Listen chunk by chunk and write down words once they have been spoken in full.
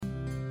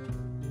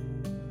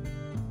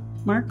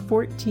Mark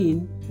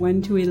 14,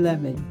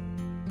 1-11.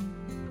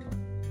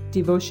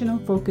 Devotional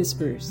Focus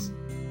Verse.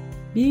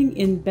 Being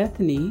in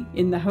Bethany,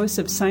 in the house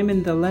of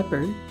Simon the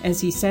leper,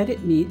 as he sat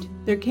at meat,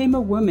 there came a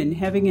woman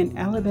having an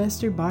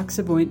alabaster box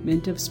of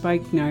ointment of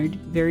spikenard,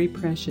 very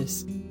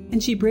precious.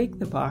 And she brake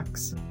the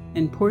box,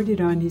 and poured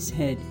it on his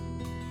head.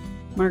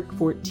 Mark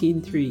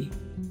 14:3.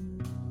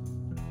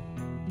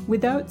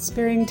 Without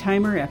sparing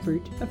time or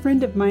effort, a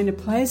friend of mine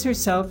applies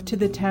herself to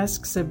the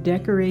tasks of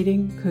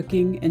decorating,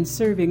 cooking, and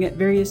serving at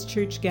various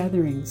church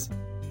gatherings.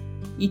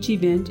 Each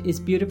event is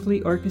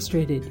beautifully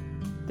orchestrated.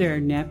 There are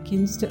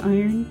napkins to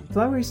iron,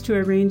 flowers to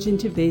arrange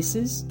into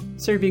vases,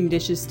 serving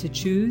dishes to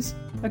choose,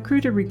 a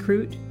crew to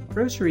recruit,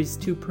 groceries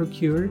to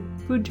procure,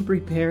 food to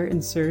prepare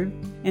and serve,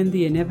 and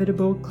the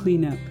inevitable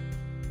cleanup.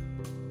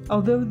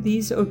 Although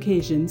these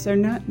occasions are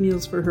not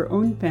meals for her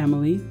own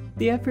family,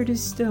 the effort is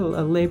still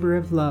a labor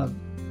of love.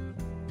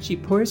 She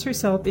pours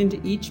herself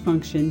into each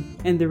function,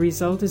 and the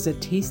result is a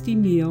tasty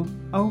meal,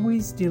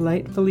 always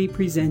delightfully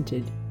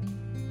presented.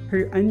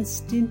 Her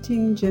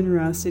unstinting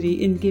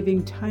generosity in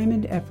giving time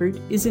and effort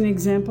is an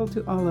example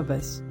to all of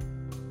us.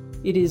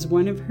 It is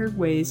one of her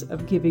ways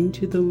of giving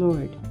to the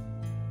Lord.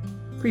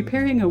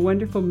 Preparing a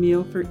wonderful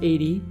meal for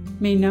 80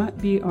 may not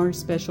be our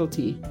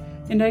specialty,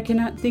 and I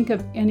cannot think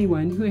of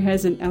anyone who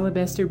has an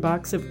alabaster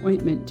box of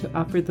ointment to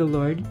offer the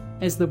Lord,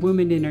 as the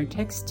woman in our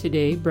text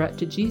today brought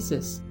to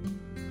Jesus.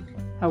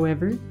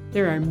 However,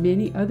 there are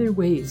many other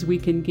ways we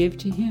can give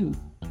to Him.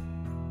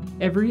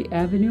 Every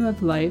avenue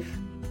of life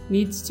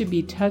needs to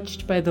be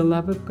touched by the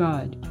love of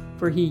God,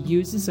 for He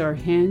uses our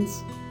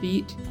hands,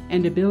 feet,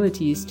 and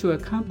abilities to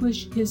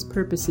accomplish His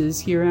purposes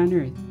here on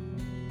earth.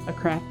 A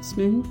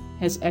craftsman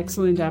has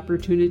excellent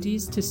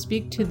opportunities to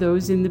speak to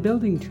those in the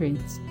building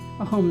trades.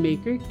 A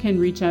homemaker can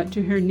reach out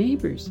to her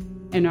neighbors.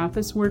 An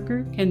office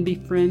worker can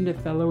befriend a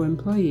fellow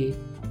employee.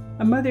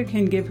 A mother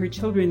can give her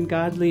children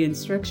godly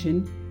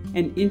instruction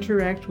and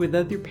interact with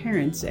other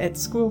parents at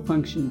school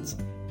functions,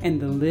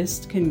 and the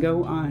list can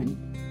go on.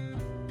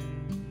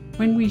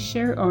 When we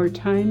share our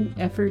time,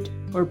 effort,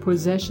 or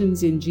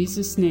possessions in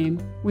Jesus' name,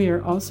 we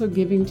are also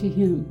giving to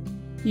Him.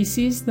 He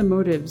sees the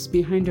motives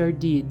behind our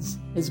deeds,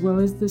 as well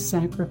as the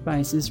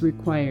sacrifices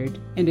required,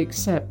 and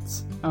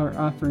accepts our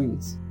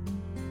offerings.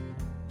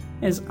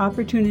 As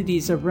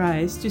opportunities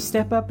arise to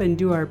step up and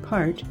do our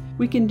part,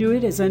 we can do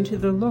it as unto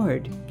the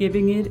Lord,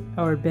 giving it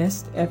our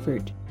best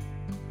effort.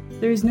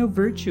 There is no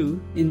virtue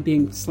in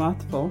being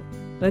slothful.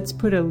 Let's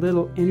put a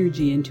little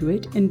energy into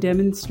it and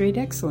demonstrate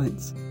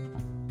excellence.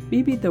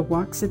 Maybe the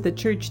walks at the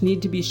church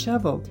need to be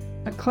shoveled.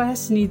 A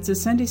class needs a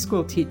Sunday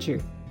school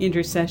teacher.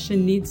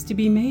 Intercession needs to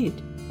be made.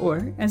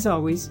 Or, as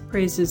always,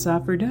 praise is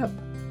offered up.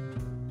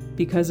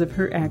 Because of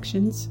her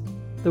actions,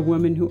 the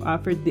woman who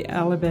offered the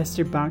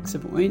alabaster box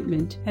of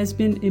ointment has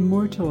been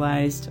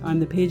immortalized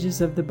on the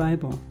pages of the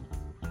Bible.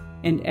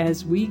 And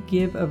as we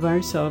give of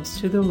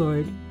ourselves to the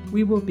Lord,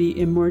 we will be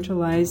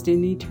immortalized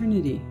in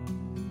eternity.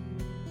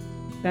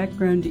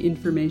 Background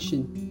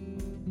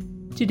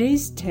information.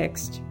 Today's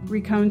text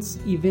recounts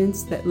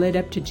events that led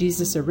up to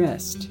Jesus'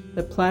 arrest,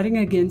 the plotting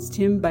against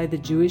him by the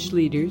Jewish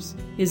leaders,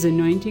 his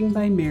anointing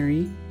by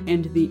Mary,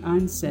 and the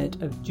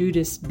onset of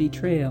Judas'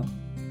 betrayal.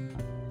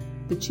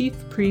 The chief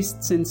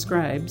priests and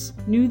scribes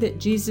knew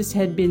that Jesus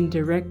had been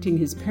directing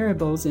his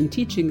parables and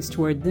teachings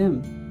toward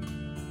them.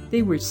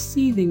 They were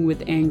seething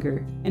with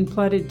anger and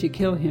plotted to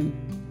kill him.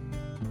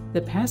 The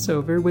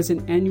Passover was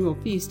an annual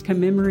feast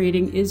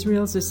commemorating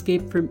Israel's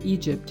escape from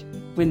Egypt,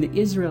 when the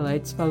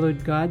Israelites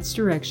followed God's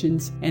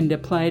directions and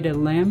applied a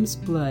lamb's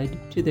blood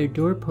to their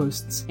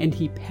doorposts, and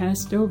He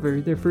passed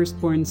over their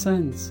firstborn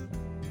sons.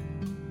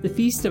 The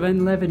Feast of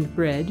Unleavened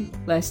Bread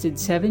lasted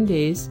 7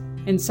 days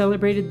and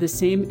celebrated the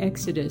same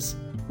Exodus,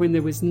 when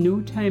there was no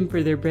time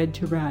for their bread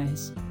to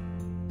rise.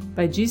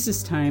 By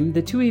Jesus' time,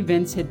 the two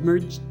events had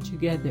merged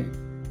together.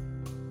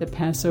 The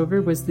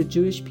Passover was the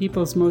Jewish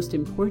people's most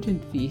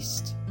important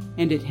feast,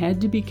 and it had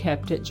to be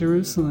kept at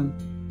Jerusalem.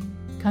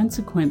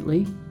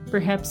 Consequently,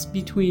 perhaps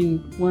between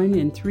 1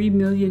 and 3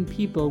 million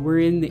people were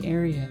in the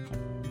area.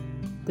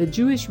 The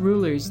Jewish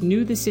rulers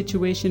knew the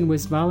situation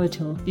was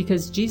volatile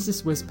because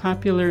Jesus was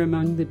popular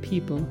among the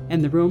people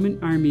and the Roman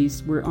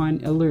armies were on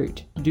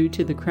alert due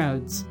to the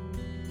crowds.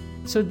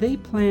 So they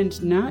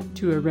planned not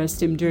to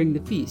arrest him during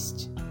the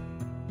feast.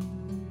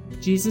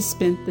 Jesus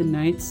spent the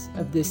nights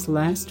of this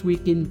last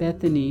week in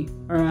Bethany,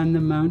 or on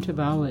the Mount of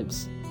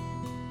Olives.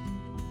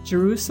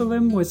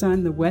 Jerusalem was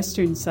on the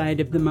western side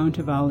of the Mount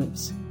of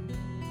Olives.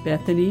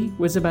 Bethany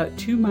was about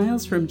 2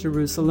 miles from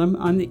Jerusalem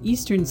on the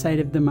eastern side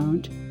of the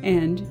mount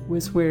and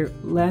was where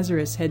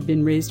Lazarus had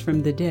been raised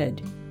from the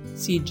dead.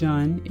 See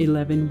John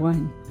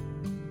 11:1.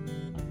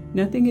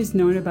 Nothing is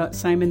known about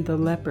Simon the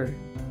leper.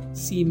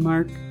 See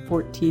Mark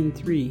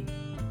 14:3.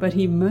 But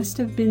he must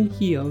have been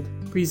healed,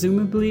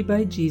 presumably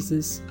by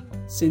Jesus,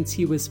 since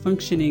he was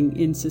functioning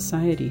in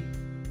society.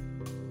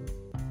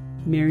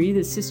 Mary,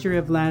 the sister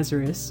of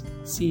Lazarus,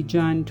 see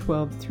John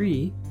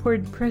 12:3,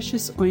 poured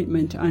precious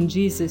ointment on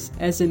Jesus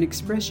as an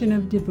expression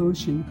of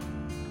devotion.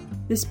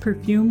 This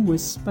perfume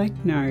was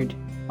spikenard,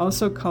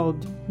 also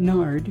called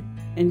nard,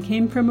 and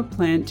came from a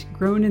plant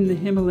grown in the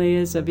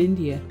Himalayas of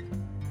India.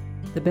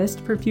 The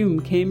best perfume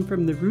came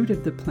from the root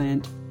of the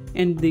plant,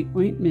 and the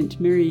ointment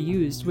Mary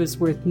used was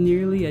worth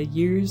nearly a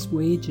year's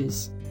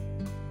wages.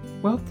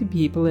 Wealthy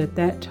people at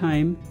that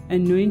time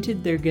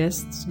anointed their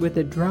guests with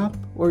a drop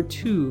or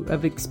two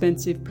of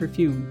expensive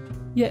perfume.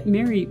 Yet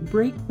Mary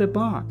broke the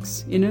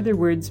box, in other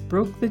words,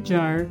 broke the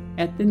jar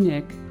at the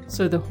neck,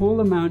 so the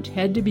whole amount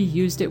had to be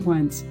used at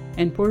once,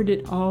 and poured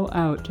it all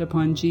out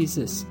upon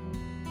Jesus.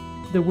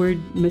 The word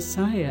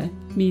Messiah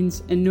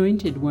means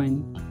anointed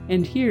one,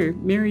 and here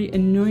Mary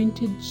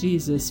anointed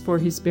Jesus for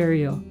his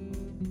burial.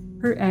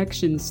 Her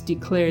actions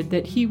declared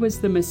that he was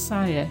the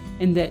Messiah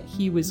and that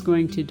he was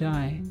going to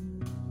die.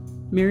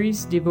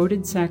 Mary's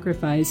devoted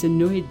sacrifice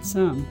annoyed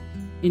some,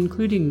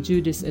 including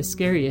Judas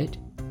Iscariot,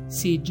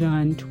 see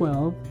John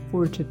 12,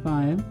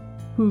 4-5,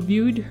 who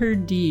viewed her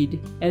deed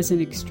as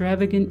an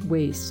extravagant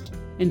waste,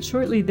 and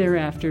shortly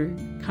thereafter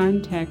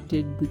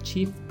contacted the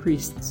chief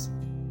priests.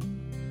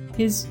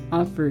 His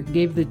offer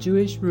gave the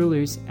Jewish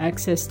rulers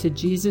access to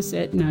Jesus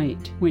at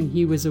night when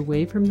he was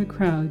away from the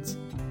crowds,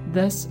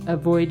 thus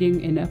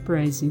avoiding an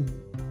uprising.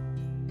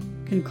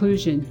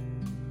 Conclusion: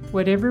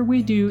 whatever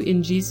we do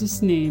in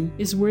Jesus' name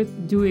is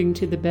worth doing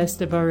to the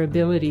best of our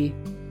ability.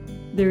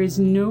 There is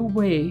no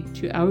way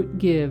to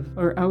outgive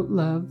or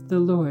outlove the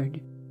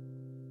Lord.